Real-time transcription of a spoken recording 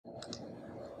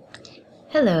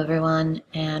Hello everyone,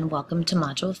 and welcome to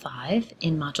Module 5.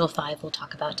 In Module 5, we'll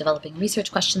talk about developing research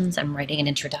questions and writing an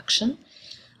introduction.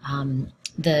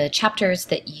 The chapters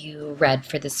that you read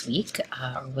for this week,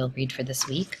 or will read for this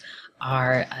week,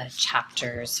 are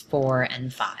chapters 4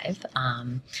 and 5.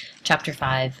 Chapter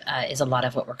 5 is a lot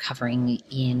of what we're covering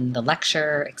in the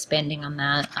lecture, expanding on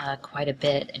that quite a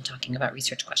bit and talking about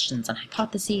research questions and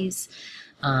hypotheses.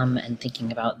 And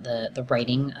thinking about the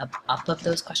writing up of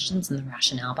those questions and the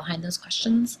rationale behind those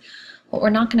questions. What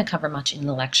we're not going to cover much in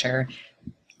the lecture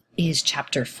is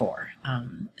Chapter 4.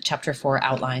 Chapter 4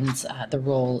 outlines the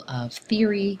role of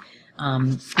theory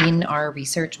in our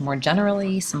research more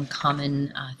generally, some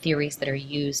common theories that are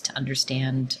used to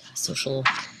understand social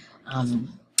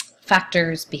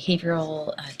factors,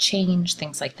 behavioral change,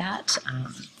 things like that.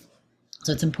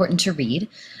 So it's important to read.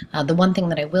 The one thing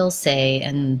that I will say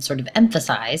and sort of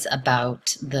emphasize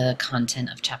about the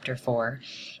content of Chapter 4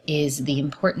 is the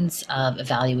importance of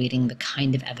evaluating the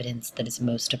kind of evidence that is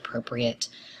most appropriate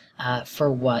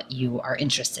for what you are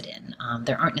interested in.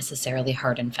 There aren't necessarily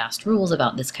hard and fast rules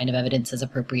about this kind of evidence is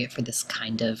appropriate for this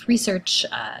kind of research.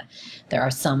 There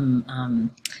are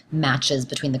some matches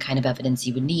between the kind of evidence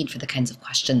you would need for the kinds of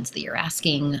questions that you're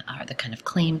asking, or the kind of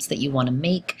claims that you want to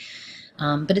make.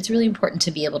 But it's really important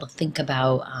to be able to think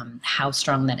about how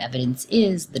strong that evidence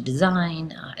is, the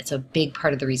design. It's a big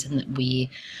part of the reason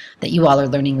that you all are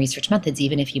learning research methods,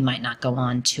 even if you might not go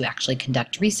on to actually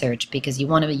conduct research, because you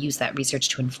want to use that research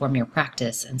to inform your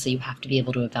practice, and so you have to be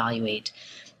able to evaluate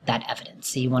that evidence.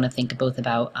 So you want to think both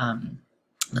about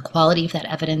the quality of that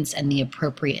evidence and the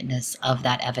appropriateness of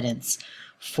that evidence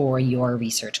for your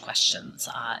research questions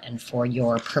and for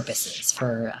your purposes,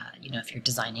 for if you're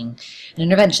designing an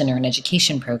intervention or an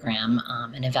education program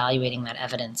and evaluating that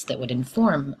evidence that would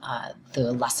inform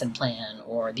the lesson plan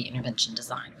or the intervention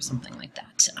design or something like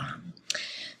that.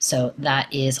 So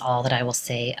that is all that I will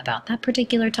say about that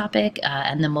particular topic,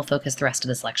 and then we'll focus the rest of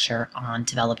this lecture on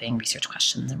developing research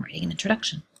questions and writing an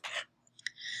introduction.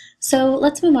 So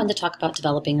let's move on to talk about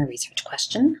developing a research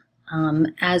question.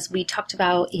 As we talked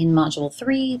about in Module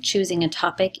 3, choosing a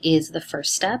topic is the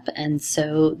first step, and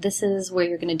so this is where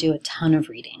you're going to do a ton of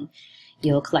reading.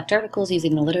 You'll collect articles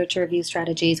using the literature review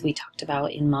strategies we talked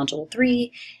about in Module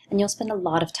 3, and you'll spend a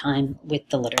lot of time with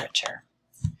the literature.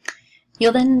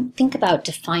 You'll then think about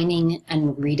defining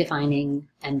and redefining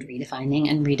and redefining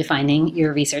and redefining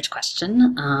your research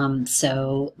question.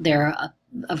 So there are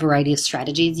a variety of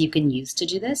strategies you can use to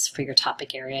do this. For your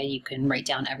topic area, you can write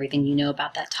down everything you know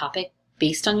about that topic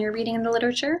based on your reading in the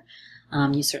literature.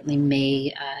 You certainly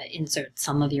may insert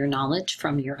some of your knowledge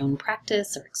from your own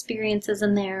practice or experiences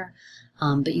in there,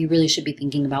 but you really should be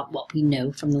thinking about what we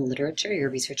know from the literature.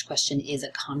 Your research question is a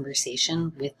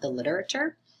conversation with the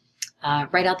literature.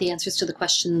 Write out the answers to the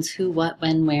questions who, what,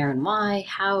 when, where, and why,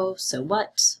 how, so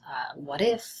what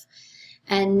if,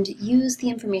 and use the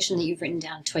information that you've written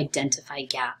down to identify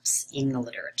gaps in the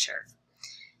literature.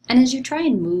 And as you try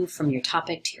and move from your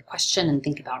topic to your question and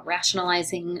think about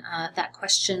rationalizing that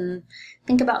question,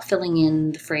 think about filling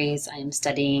in the phrase, I am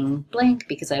studying blank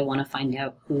because I want to find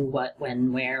out who, what,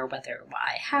 when, where, whether,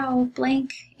 why, how,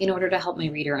 blank, in order to help my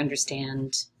reader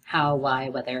understand how, why,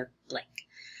 whether, blank.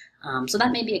 So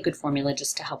that may be a good formula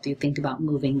just to help you think about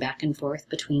moving back and forth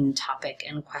between topic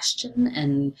and question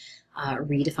and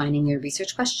redefining your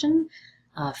research question.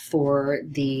 For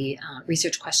the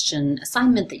research question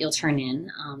assignment that you'll turn in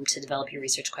to develop your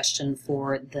research question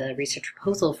for the research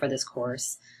proposal for this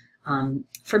course,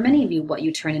 for many of you, what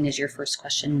you turn in as your first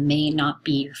question may not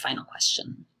be your final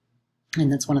question. And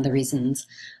that's one of the reasons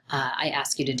I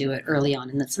ask you to do it early on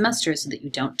in the semester so that you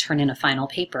don't turn in a final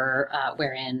paper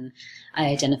wherein I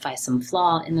identify some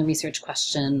flaw in the research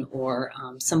question or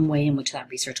some way in which that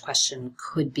research question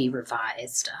could be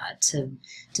revised to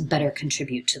better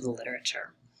contribute to the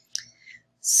literature.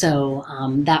 So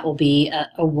that will be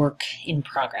a work in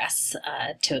progress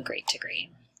to a great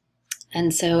degree.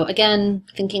 And so again,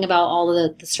 thinking about all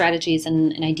of the strategies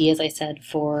and ideas I said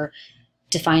for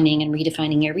defining and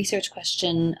redefining your research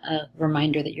question, a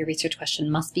reminder that your research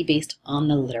question must be based on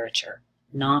the literature,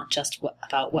 not just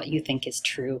about what you think is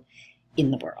true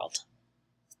in the world.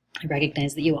 I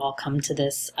recognize that you all come to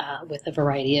this with a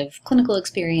variety of clinical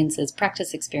experiences,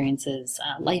 practice experiences,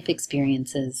 life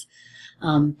experiences,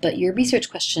 but your research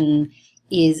question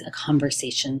is a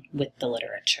conversation with the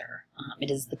literature. It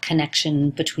is the connection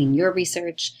between your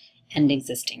research and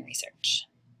existing research.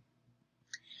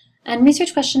 And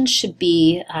research questions should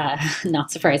be, not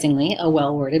surprisingly, a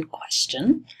well-worded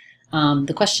question.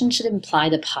 The question should imply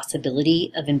the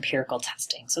possibility of empirical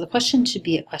testing. So the question should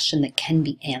be a question that can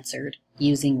be answered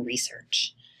using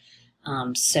research.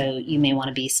 So you may want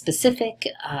to be specific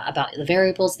about the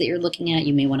variables that you're looking at.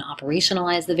 You may want to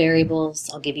operationalize the variables.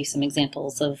 I'll give you some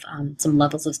examples of some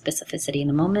levels of specificity in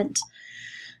a moment.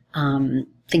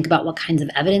 Think about what kinds of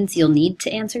evidence you'll need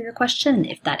to answer your question,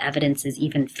 if that evidence is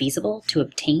even feasible to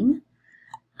obtain.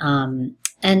 And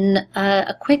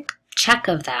a quick check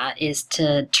of that is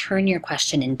to turn your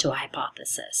question into a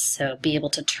hypothesis. So be able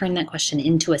to turn that question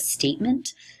into a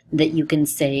statement that you can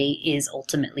say is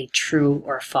ultimately true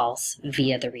or false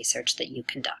via the research that you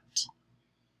conduct.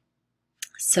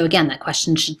 So again, that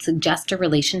question should suggest a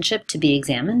relationship to be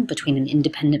examined between an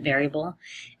independent variable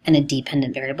and a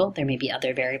dependent variable. There may be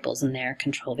other variables in there,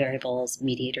 control variables,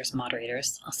 mediators,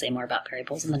 moderators. I'll say more about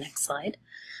variables in the next slide.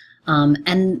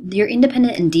 And your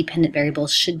independent and dependent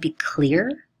variables should be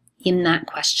clear in that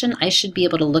question. I should be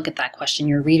able to look at that question.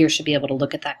 Your reader should be able to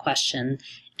look at that question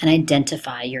and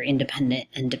identify your independent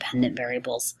and dependent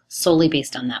variables solely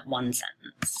based on that one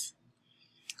sentence.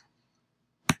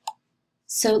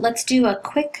 So let's do a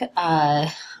quick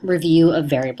review of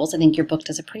variables. I think your book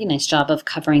does a pretty nice job of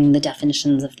covering the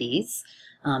definitions of these,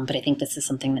 but I think this is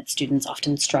something that students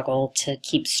often struggle to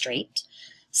keep straight.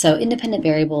 So independent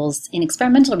variables, in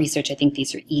experimental research, I think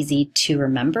these are easy to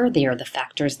remember. They are the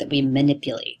factors that we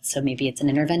manipulate. So maybe it's an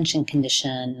intervention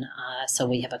condition, so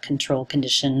we have a control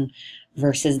condition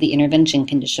versus the intervention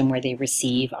condition where they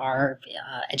receive our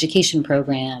education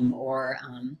program or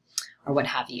what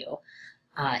have you.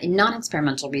 In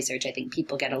non-experimental research, I think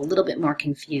people get a little bit more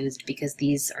confused because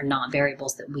these are not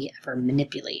variables that we ever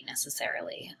manipulate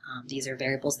necessarily. These are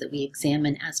variables that we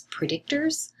examine as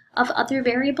predictors of other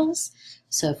variables.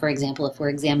 So for example, if we're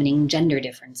examining gender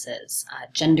differences,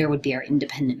 gender would be our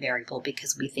independent variable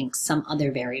because we think some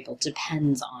other variable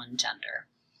depends on gender.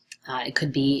 It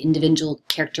could be individual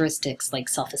characteristics like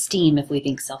self-esteem if we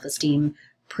think self-esteem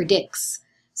predicts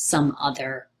some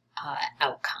other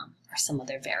outcome or some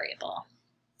other variable.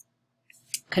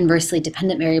 Conversely,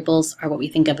 dependent variables are what we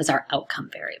think of as our outcome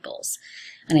variables.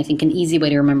 And I think an easy way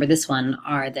to remember this one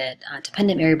are that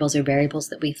dependent variables are variables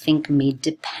that we think may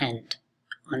depend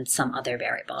on some other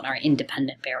variable, on our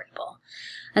independent variable.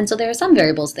 And so there are some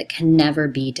variables that can never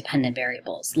be dependent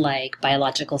variables, like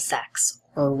biological sex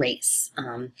or race.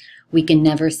 We can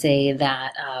never say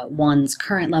that one's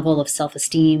current level of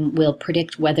self-esteem will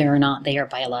predict whether or not they are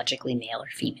biologically male or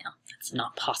female. That's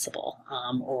not possible.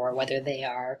 Or whether they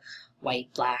are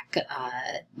white, black,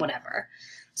 whatever.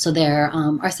 So there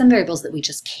are some variables that we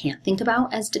just can't think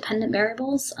about as dependent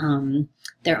variables.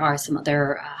 There are some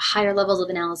other higher levels of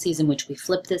analyses in which we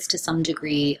flip this to some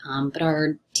degree, but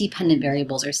our dependent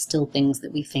variables are still things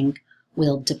that we think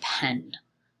will depend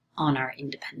on our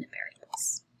independent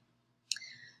variables.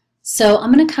 So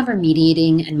I'm going to cover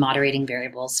mediating and moderating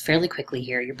variables fairly quickly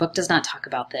here. Your book does not talk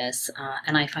about this,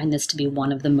 and I find this to be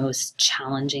one of the most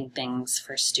challenging things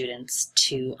for students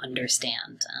to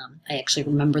understand. I actually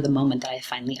remember the moment that I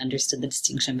finally understood the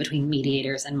distinction between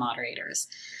mediators and moderators.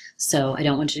 So I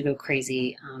don't want you to go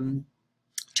crazy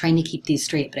trying to keep these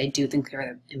straight, but I do think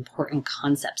they're important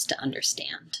concepts to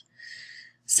understand.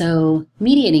 So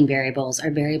mediating variables are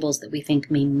variables that we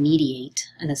think may mediate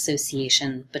an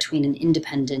association between an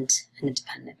independent and a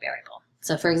dependent variable.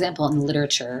 So for example, in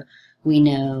literature, we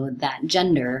know that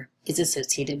gender is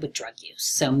associated with drug use.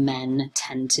 So men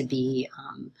tend to be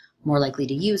more likely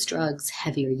to use drugs,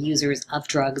 heavier users of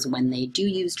drugs when they do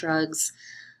use drugs.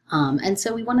 And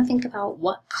so we want to think about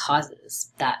what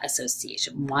causes that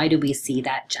association. Why do we see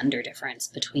that gender difference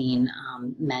between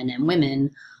men and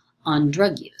women on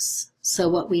drug use? So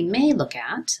what we may look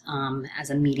at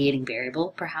as a mediating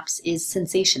variable perhaps is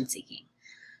sensation seeking.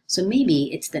 So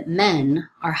maybe it's that men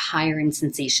are higher in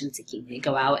sensation seeking. They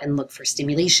go out and look for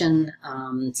stimulation,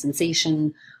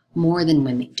 sensation, more than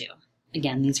women do.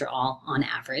 Again, these are all on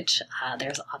average.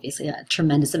 There's obviously a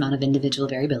tremendous amount of individual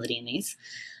variability in these.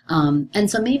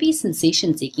 And so maybe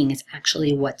sensation seeking is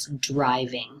actually what's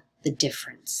driving the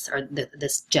difference, or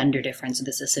this gender difference, or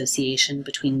this association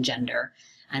between gender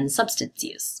and substance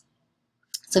use.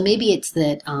 So maybe it's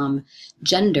that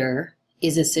gender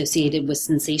is associated with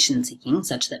sensation seeking,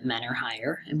 such that men are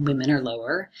higher and women are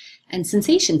lower, and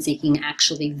sensation seeking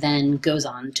actually then goes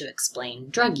on to explain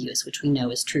drug use, which we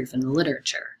know is true from the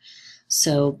literature.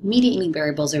 So mediating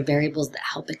variables are variables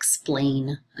that help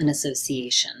explain an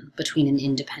association between an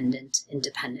independent and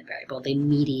dependent variable. They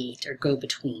mediate or go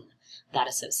between that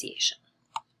association.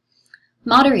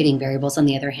 Moderating variables, on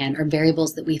the other hand, are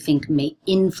variables that we think may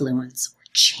influence or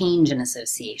change an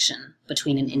association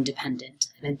between an independent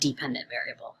and a dependent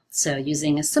variable. So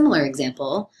using a similar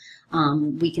example,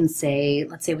 we can say,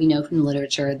 let's say we know from the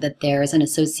literature that there is an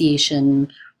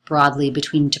association broadly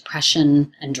between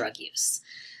depression and drug use.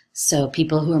 So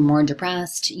people who are more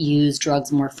depressed use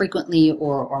drugs more frequently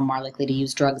or more likely to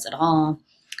use drugs at all.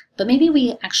 But maybe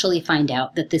we actually find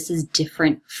out that this is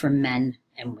different for men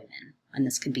and women. And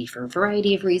this could be for a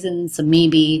variety of reasons. So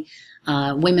maybe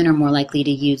women are more likely to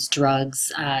use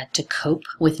drugs to cope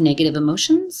with negative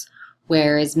emotions,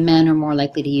 whereas men are more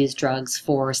likely to use drugs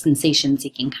for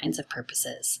sensation-seeking kinds of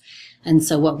purposes. And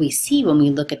so what we see when we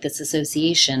look at this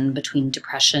association between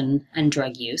depression and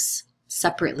drug use,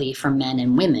 separately for men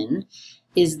and women,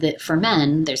 is that for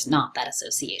men, there's not that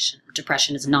association.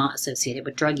 Depression is not associated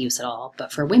with drug use at all,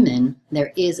 but for women,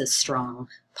 there is a strong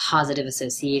positive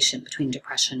association between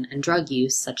depression and drug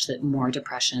use, such that more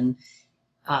depression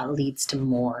leads to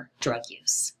more drug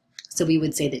use. So we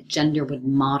would say that gender would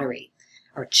moderate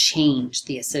or change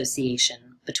the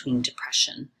association between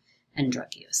depression and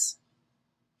drug use.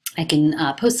 I can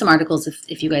post some articles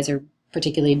if you guys are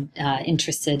particularly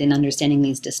interested in understanding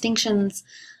these distinctions.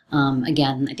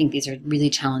 Again, I think these are really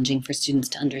challenging for students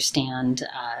to understand,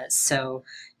 so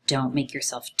don't make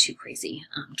yourself too crazy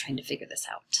trying to figure this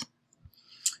out.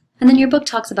 And then your book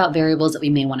talks about variables that we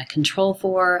may want to control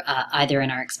for, either in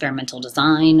our experimental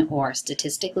design or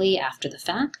statistically after the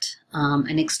fact,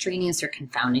 and extraneous or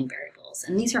confounding variables.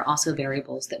 And these are also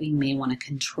variables that we may want to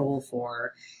control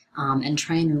for and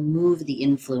try and remove the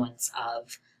influence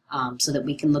of, so that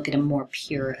we can look at a more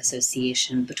pure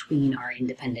association between our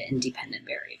independent and dependent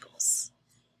variables.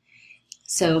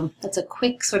 So that's a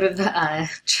quick sort of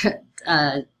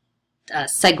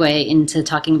segue into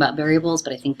talking about variables,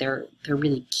 but I think they're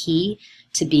really key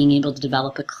to being able to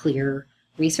develop a clear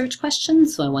research question,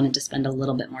 so I wanted to spend a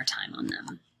little bit more time on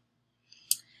them.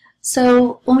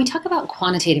 So when we talk about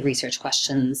quantitative research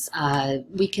questions,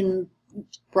 we can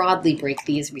broadly break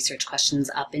these research questions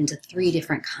up into 3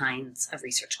 different kinds of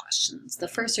research questions. The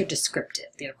first are descriptive.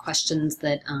 They are questions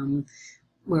that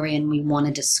wherein we want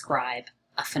to describe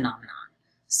a phenomenon.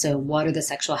 So what are the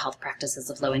sexual health practices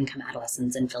of low-income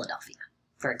adolescents in Philadelphia,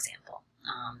 for example?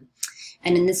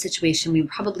 And in this situation, we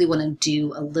probably want to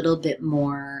do a little bit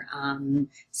more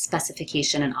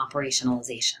specification and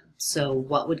operationalization. So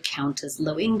what would count as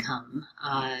low income?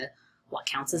 What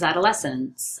counts as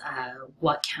adolescence?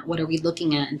 What are we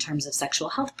looking at in terms of sexual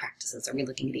health practices? Are we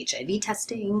looking at HIV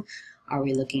testing? Are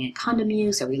we looking at condom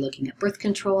use? Are we looking at birth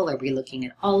control? Are we looking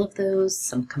at all of those?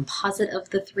 Some composite of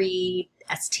the 3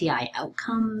 STI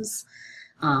outcomes.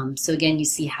 So again, you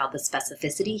see how the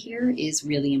specificity here is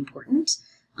really important.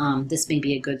 This may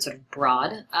be a good sort of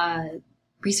broad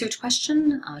research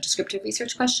question, descriptive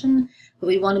research question, but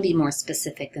we want to be more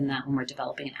specific than that when we're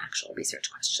developing an actual research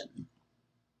question.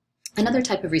 Another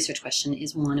type of research question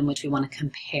is one in which we want to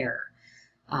compare.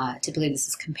 Typically this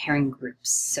is comparing groups.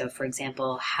 So for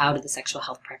example, how do the sexual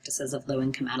health practices of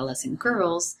low-income adolescent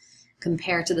girls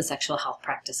compare to the sexual health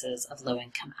practices of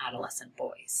low-income adolescent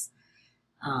boys?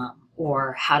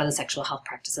 Or how do the sexual health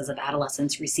practices of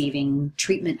adolescents receiving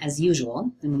treatment as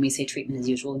usual, and when we say treatment as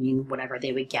usual, we mean whatever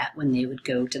they would get when they would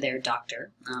go to their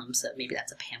doctor, so maybe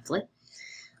that's a pamphlet.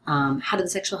 How do the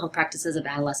sexual health practices of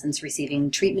adolescents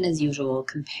receiving treatment as usual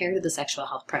compare to the sexual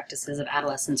health practices of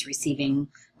adolescents receiving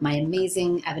my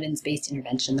amazing evidence-based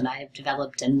intervention that I have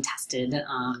developed and tested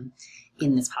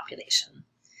in this population?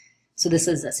 So this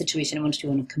is a situation in which we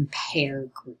want to compare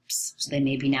groups. So they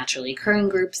may be naturally occurring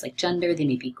groups like gender, they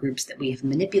may be groups that we have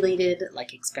manipulated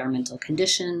like experimental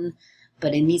condition,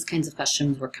 but in these kinds of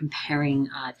questions we're comparing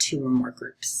 2 or more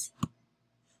groups.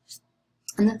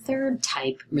 And the third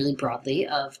type, really broadly,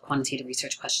 of quantitative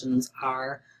research questions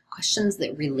are questions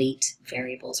that relate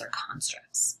variables or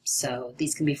constructs. So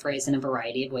these can be phrased in a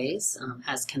variety of ways,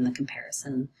 as can the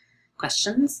comparison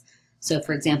questions. So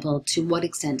for example, to what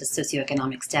extent does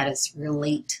socioeconomic status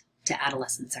relate to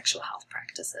adolescent sexual health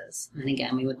practices? And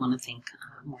again, we would want to think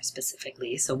more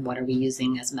specifically. So what are we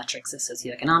using as metrics of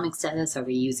socioeconomic status? Are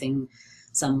we using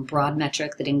some broad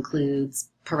metric that includes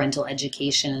parental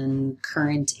education,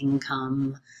 current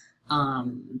income,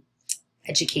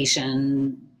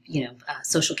 education,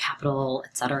 social capital,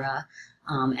 etc.?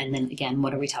 And then again,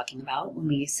 what are we talking about when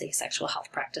we say sexual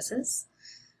health practices?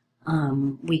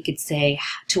 We could say,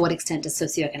 to what extent does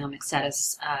socioeconomic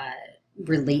status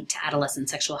relate to adolescent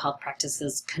sexual health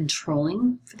practices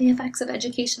controlling for the effects of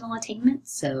educational attainment?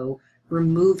 So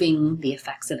removing the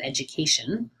effects of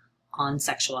education on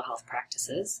sexual health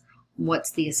practices.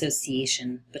 What's the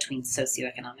association between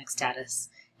socioeconomic status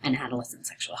and adolescent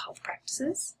sexual health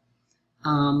practices?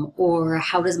 Or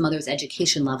how does mother's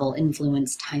education level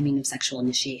influence timing of sexual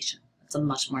initiation? It's a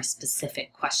much more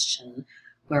specific question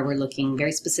where we're looking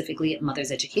very specifically at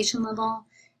mother's education level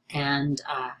and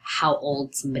how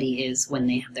old somebody is when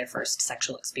they have their first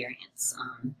sexual experience.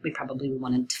 We probably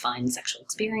want to define sexual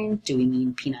experience. Do we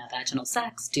mean penile vaginal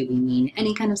sex? Do we mean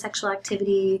any kind of sexual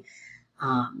activity?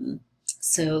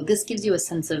 So this gives you a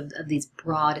sense of these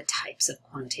broad types of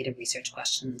quantitative research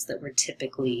questions that we're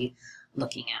typically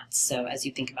looking at. So as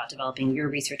you think about developing your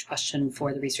research question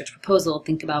for the research proposal,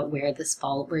 think about where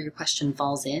your question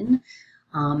falls in.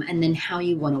 And then how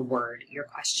you want to word your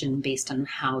question based on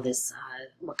how this,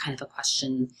 what kind of a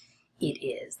question it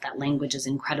is. That language is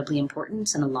incredibly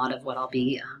important, and a lot of what I'll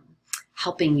be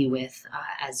helping you with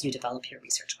as you develop your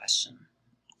research question.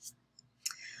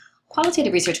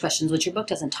 Qualitative research questions, which your book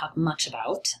doesn't talk much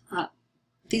about,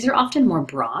 these are often more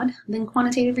broad than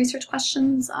quantitative research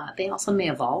questions. They also may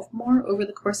evolve more over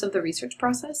the course of the research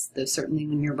process, though certainly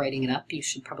when you're writing it up, you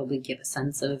should probably give a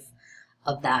sense of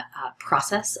that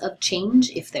process of change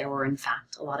if there were in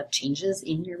fact a lot of changes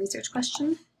in your research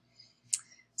question.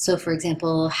 So for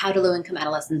example, how do low-income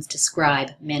adolescents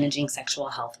describe managing sexual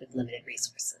health with limited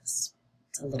resources?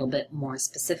 It's a little bit more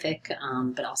specific,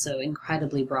 but also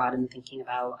incredibly broad in thinking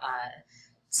about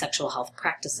sexual health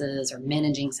practices or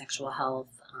managing sexual health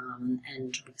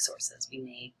and resources. We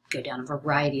may go down a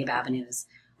variety of avenues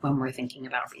when we're thinking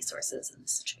about resources in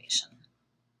this situation.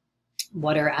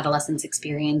 What are adolescents'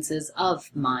 experiences of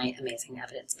my amazing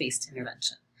evidence-based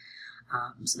intervention?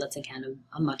 So that's, again,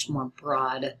 a much more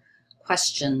broad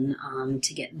question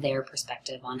to get their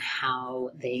perspective on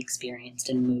how they experienced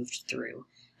and moved through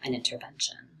an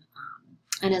intervention.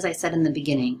 And as I said in the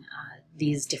beginning,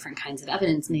 these different kinds of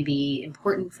evidence may be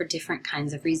important for different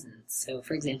kinds of reasons. So,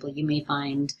 for example, you may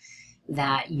find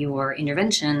that your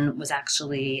intervention was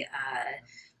actually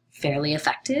fairly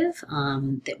effective,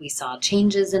 that we saw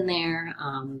changes in there,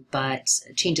 but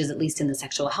changes at least in the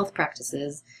sexual health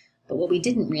practices. But what we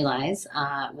didn't realize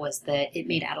was that it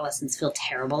made adolescents feel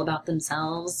terrible about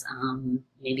themselves.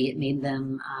 Maybe it made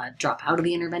them drop out of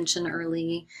the intervention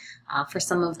early for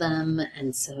some of them.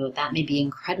 And so that may be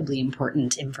incredibly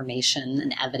important information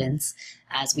and evidence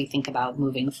as we think about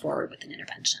moving forward with an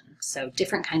intervention. So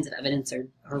different kinds of evidence are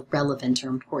relevant or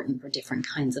important for different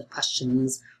kinds of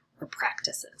questions or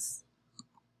practices.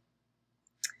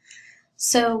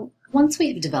 So once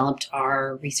we've developed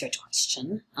our research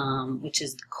question, which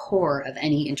is the core of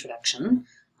any introduction,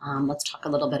 let's talk a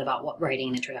little bit about what writing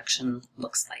an introduction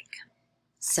looks like.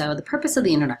 So the purpose of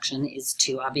the introduction is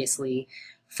to obviously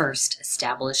first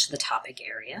establish the topic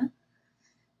area.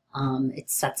 It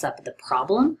sets up the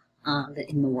problem that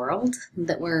in the world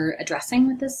that we're addressing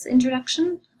with this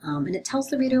introduction, and it tells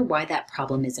the reader why that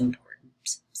problem is important.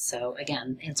 So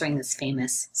again, answering this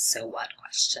famous "so what"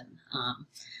 question.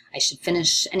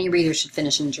 Any reader should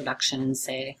finish an introduction and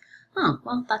say, oh,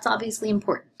 well, that's obviously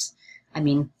important. I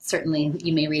mean, certainly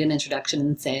you may read an introduction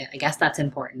and say, I guess that's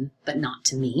important, but not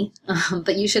to me.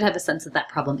 But you should have a sense that that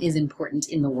problem is important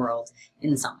in the world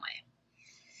in some way.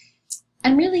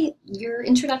 And really, your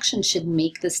introduction should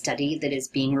make the study that is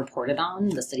being reported on,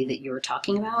 the study that you're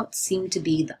talking about, seem to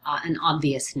be an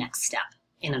obvious next step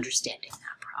in understanding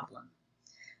that problem.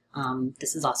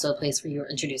 This is also a place where you'll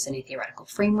introduce any theoretical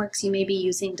frameworks you may be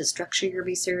using to structure your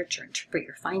research or interpret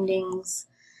your findings.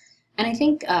 And I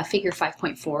think figure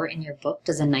 5.4 in your book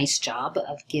does a nice job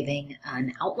of giving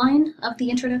an outline of the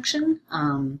introduction.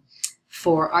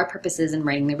 For our purposes in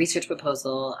writing the research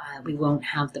proposal, we won't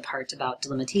have the part about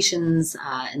delimitations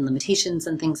and limitations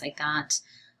and things like that.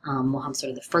 We'll have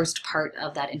sort of the first part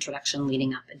of that introduction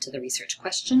leading up into the research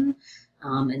question.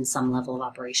 And some level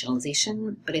of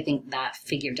operationalization, but I think that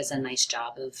figure does a nice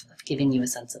job of giving you a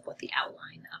sense of what the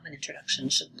outline of an introduction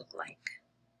should look like.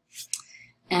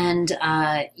 And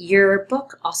your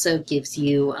book also gives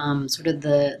you sort of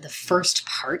the first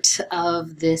part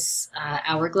of this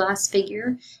hourglass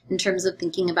figure in terms of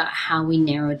thinking about how we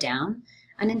narrow down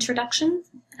an introduction.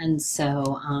 And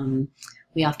so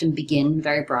we often begin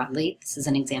very broadly. This is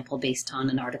an example based on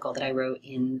an article that I wrote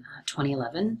in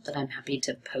 2011 that I'm happy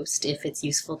to post if it's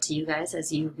useful to you guys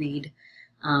as you read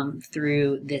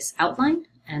through this outline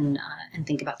and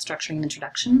think about structuring an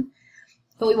introduction.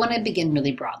 But we want to begin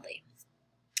really broadly.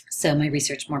 So my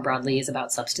research more broadly is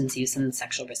about substance use and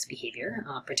sexual risk behavior,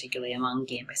 particularly among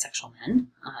gay and bisexual men.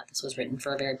 This was written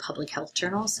for a very public health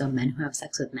journal, so men who have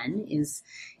sex with men is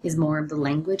more of the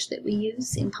language that we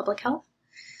use in public health.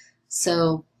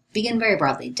 So begin very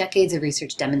broadly. Decades of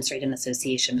research demonstrate an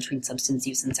association between substance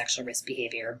use and sexual risk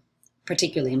behavior,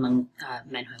 particularly among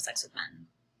men who have sex with men.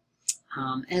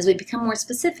 As we become more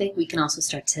specific, we can also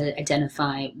start to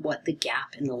identify what the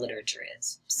gap in the literature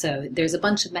is. So there's a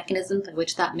bunch of mechanisms by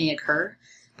which that may occur,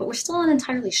 but we're still not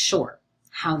entirely sure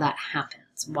how that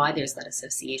happens, why there's that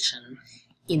association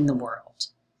in the world.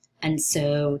 And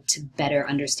so to better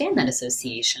understand that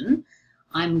association,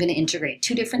 I'm going to integrate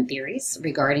two different theories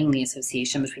regarding the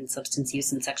association between substance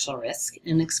use and sexual risk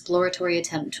in an exploratory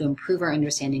attempt to improve our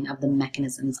understanding of the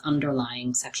mechanisms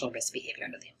underlying sexual risk behavior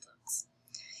under the influence.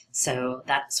 So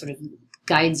that sort of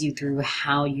guides you through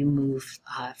how you move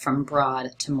from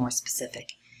broad to more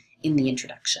specific in the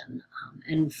introduction.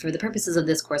 And for the purposes of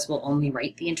this course, we'll only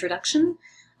write the introduction.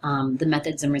 The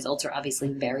methods and results are obviously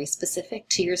very specific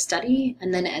to your study.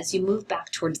 And then as you move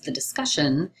back towards the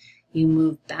discussion, you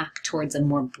move back towards a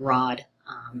more broad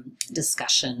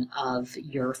discussion of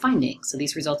your findings. So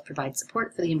these results provide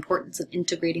support for the importance of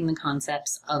integrating the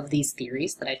concepts of these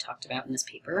theories that I talked about in this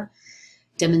paper,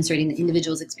 demonstrating that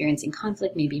individuals experiencing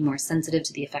conflict may be more sensitive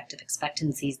to the effect of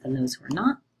expectancies than those who are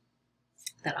not.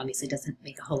 That obviously doesn't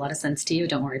make a whole lot of sense to you.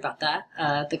 Don't worry about that,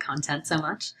 the content so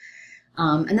much.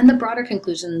 And then the broader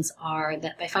conclusions are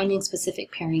that by finding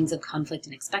specific pairings of conflict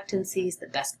and expectancies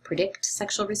that best predict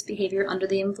sexual risk behavior under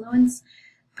the influence,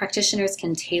 practitioners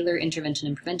can tailor intervention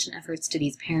and prevention efforts to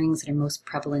these pairings that are most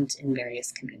prevalent in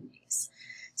various communities.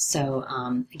 So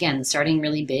again, starting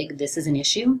really big, this is an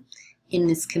issue in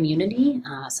this community,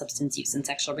 substance use and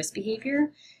sexual risk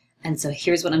behavior. And so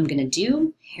here's what I'm going to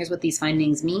do. Here's what these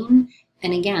findings mean.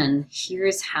 And again,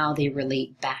 here's how they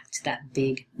relate back to that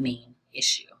big main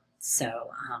issue. So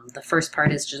the first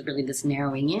part is just really this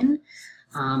narrowing in.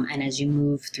 And as you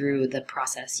move through the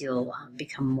process, you'll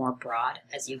become more broad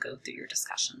as you go through your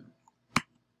discussion.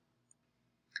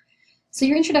 So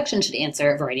your introduction should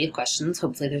answer a variety of questions.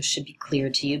 Hopefully those should be clear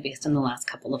to you based on the last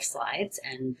couple of slides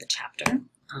and the chapter.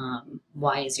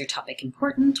 Why is your topic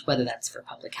important, whether that's for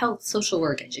public health, social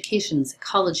work, education,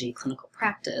 psychology, clinical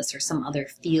practice, or some other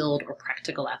field or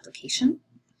practical application?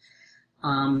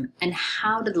 And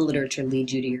how did the literature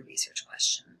lead you to your research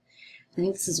question? I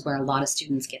think this is where a lot of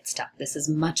students get stuck. This is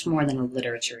much more than a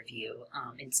literature review.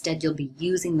 Instead, you'll be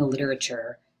using the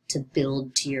literature to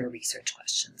build to your research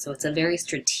question. So it's a very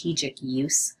strategic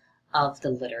use of the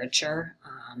literature.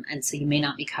 And so you may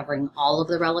not be covering all of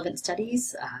the relevant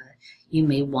studies. You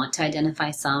may want to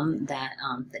identify some that,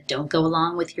 that don't go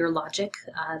along with your logic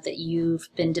that you've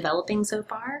been developing so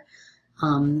far.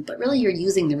 But really you're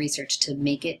using the research to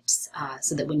make it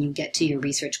so that when you get to your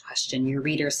research question, your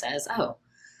reader says, oh,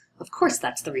 of course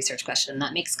that's the research question.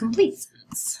 That makes complete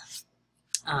sense.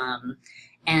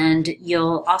 And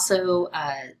you'll also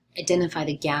identify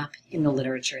the gap in the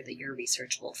literature that your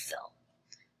research will fill.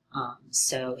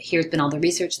 So here's been all the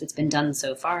research that's been done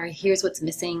so far. Here's what's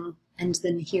missing. And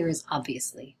then here is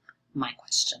obviously my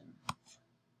question.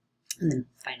 And then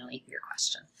finally your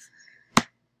question.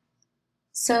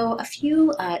 So a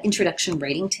few introduction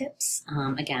writing tips.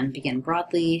 Again, begin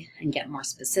broadly and get more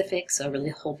specific. So really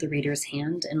hold the reader's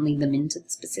hand and lead them into the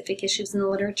specific issues in the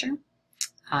literature.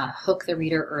 Hook the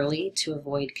reader early to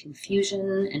avoid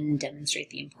confusion and demonstrate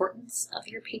the importance of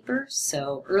your paper.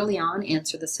 So early on,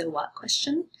 answer the so what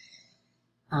question.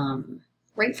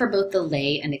 Write for both the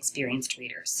lay and experienced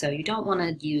readers. So you don't want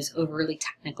to use overly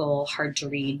technical, hard to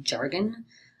read jargon.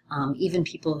 Even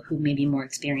people who may be more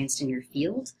experienced in your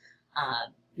field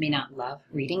may not love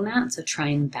reading that. So try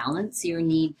and balance your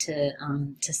need to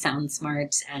sound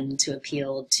smart and to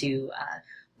appeal to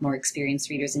more experienced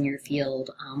readers in your field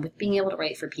with being able to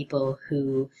write for people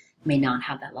who may not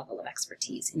have that level of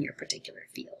expertise in your particular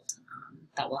field.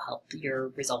 That will help your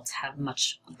results have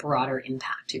much broader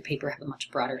impact, your paper have a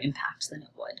much broader impact than it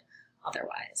would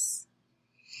otherwise.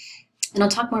 And I'll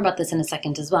talk more about this in a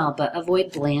second as well, but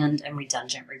avoid bland and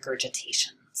redundant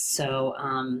regurgitation. So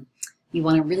you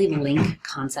want to really link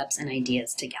concepts and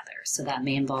ideas together. So that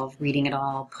may involve reading it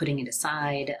all, putting it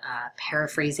aside,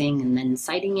 paraphrasing, and then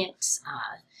citing it.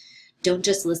 Don't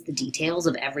just list the details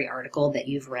of every article that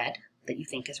you've read that you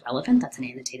think is relevant. That's an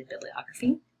annotated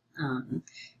bibliography.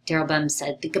 Daryl Bem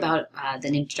said, think about the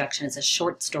introduction as a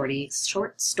short story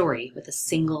with a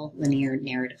single linear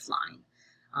narrative line.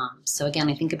 So again,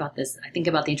 I think about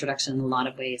the introduction in a lot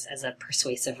of ways as a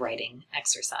persuasive writing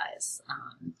exercise.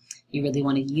 You really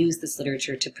want to use this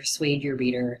literature to persuade your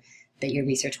reader that your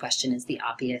research question is the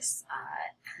obvious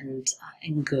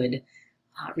and good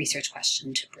research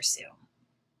question to pursue.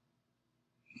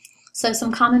 So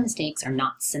some common mistakes are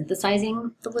not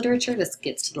synthesizing the literature. This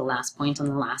gets to the last point on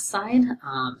the last slide.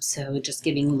 So just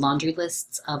giving laundry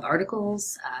lists of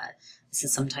articles. This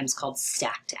is sometimes called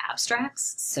stacked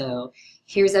abstracts. So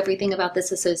here's everything about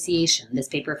this association. This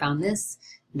paper found this,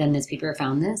 then this paper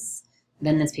found this,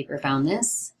 then this paper found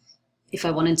this. If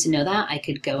I wanted to know that, I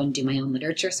could go and do my own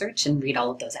literature search and read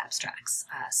all of those abstracts.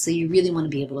 So you really want to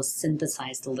be able to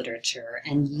synthesize the literature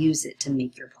and use it to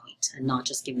make your point and not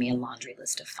just give me a laundry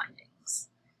list of findings.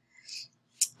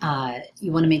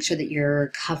 You want to make sure that you're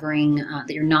covering,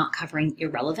 that you're not covering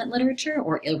irrelevant literature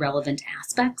or irrelevant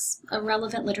aspects of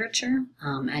relevant literature.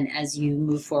 And as you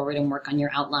move forward and work on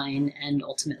your outline and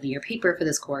ultimately your paper for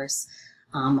this course,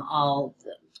 I'll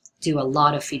do a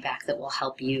lot of feedback that will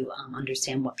help you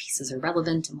understand what pieces are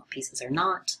relevant and what pieces are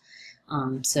not.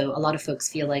 So a lot of folks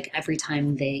feel like every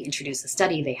time they introduce a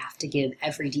study, they have to give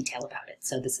every detail about it.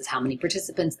 So this is how many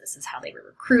participants, this is how they were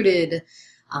recruited,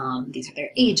 these are their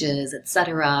ages,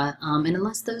 etc. And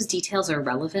unless those details are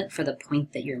relevant for the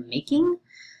point that you're making,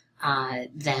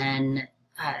 then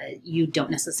you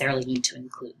don't necessarily need to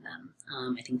include them.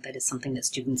 I think that is something that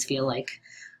students feel like,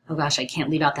 oh gosh, I can't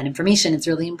leave out that information. It's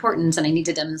really important and I need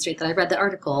to demonstrate that I read the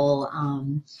article.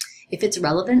 If it's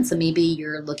relevant, so maybe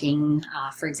you're looking,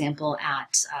 for example,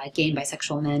 at gay and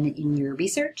bisexual men in your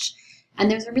research, and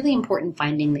there's a really important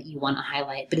finding that you want to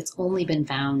highlight, but it's only been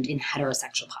found in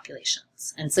heterosexual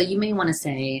populations. And so you may want to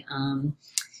say,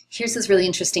 here's this really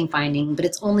interesting finding, but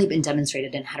it's only been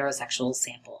demonstrated in heterosexual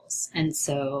samples. And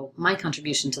so my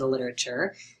contribution to the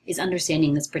literature is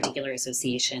understanding this particular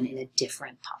association in a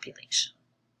different population.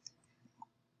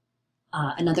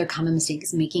 Another common mistake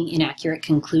is making inaccurate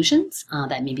conclusions.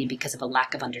 That may be because of a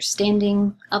lack of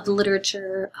understanding of the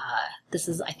literature. This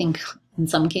is, I think, in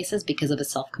some cases because of a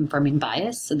self-confirming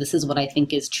bias. So this is what I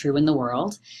think is true in the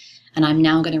world. And I'm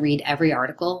now going to read every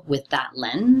article with that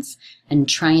lens and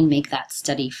try and make that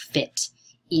study fit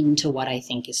into what I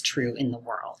think is true in the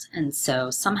world. And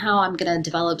so somehow I'm going to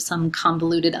develop some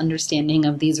convoluted understanding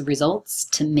of these results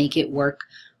to make it work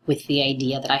with the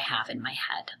idea that I have in my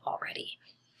head already.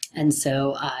 And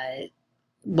so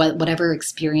whatever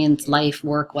experience, life,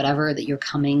 work, whatever that you're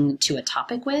coming to a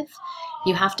topic with,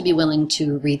 you have to be willing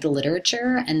to read the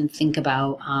literature and think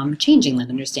about changing that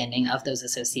understanding of those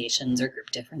associations or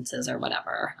group differences or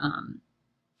whatever.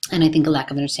 And I think a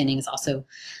lack of understanding is also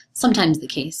sometimes the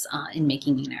case in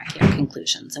making inaccurate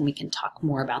conclusions. And we can talk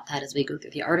more about that as we go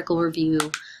through the article review,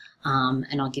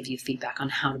 and I'll give you feedback on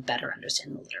how to better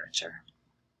understand the literature.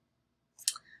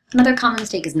 Another common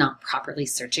mistake is not properly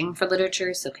searching for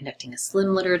literature, so conducting a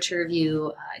slim literature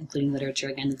review, including literature,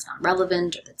 again, that's not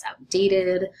relevant or that's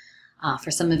outdated.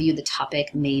 For some of you, the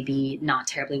topic may be not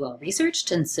terribly well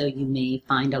researched, and so you may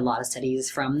find a lot of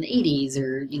studies from the 80s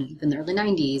or even the early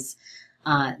 90s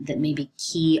that may be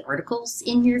key articles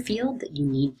in your field that you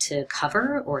need to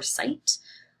cover or cite.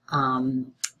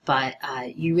 But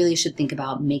you really should think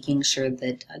about making sure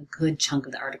that a good chunk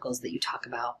of the articles that you talk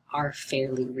about are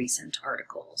fairly recent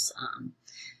articles.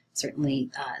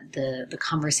 Certainly the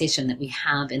conversation that we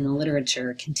have in the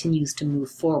literature continues to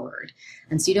move forward.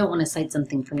 And so you don't want to cite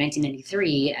something from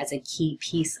 1993 as a key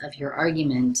piece of your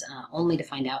argument, only to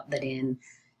find out that in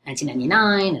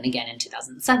 1999 and again in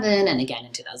 2007 and again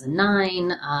in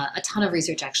 2009, a ton of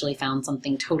research actually found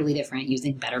something totally different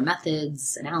using better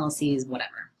methods, analyses,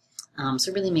 whatever.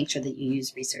 So really make sure that you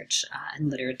use research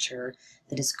and literature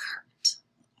that is current.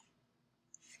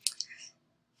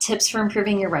 Tips for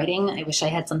improving your writing. I wish I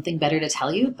had something better to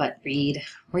tell you, but read,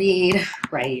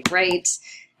 write,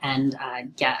 and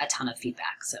get a ton of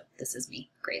feedback. So this is me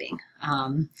grading.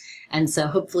 And so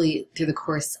hopefully through the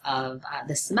course of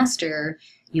this semester,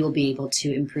 you will be able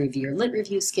to improve your lit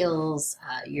review skills,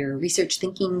 your research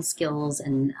thinking skills,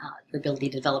 and your ability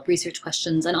to develop research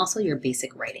questions, and also your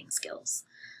basic writing skills.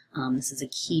 This is a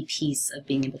key piece of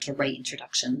being able to write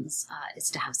introductions,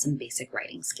 is to have some basic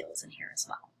writing skills in here as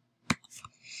well.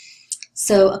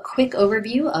 So a quick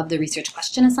overview of the research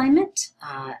question assignment.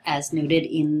 As noted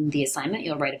in the assignment,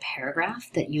 you'll write a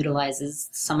paragraph that utilizes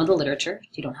some of the literature.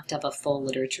 You don't have to have a full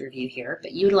literature review here,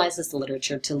 but utilizes the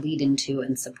literature to lead into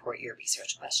and support your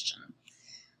research question.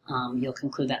 You'll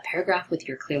conclude that paragraph with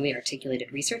your clearly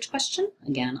articulated research question.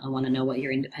 Again, I want to know what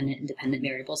your independent and dependent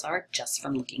variables are just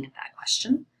from looking at that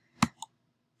question.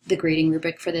 The grading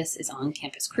rubric for this is on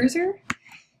Campus Cruiser.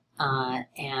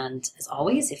 And as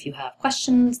always, if you have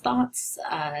questions, thoughts,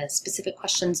 specific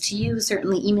questions to you,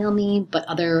 certainly email me, but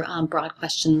other broad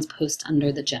questions post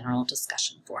under the general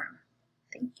discussion forum.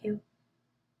 Thank you.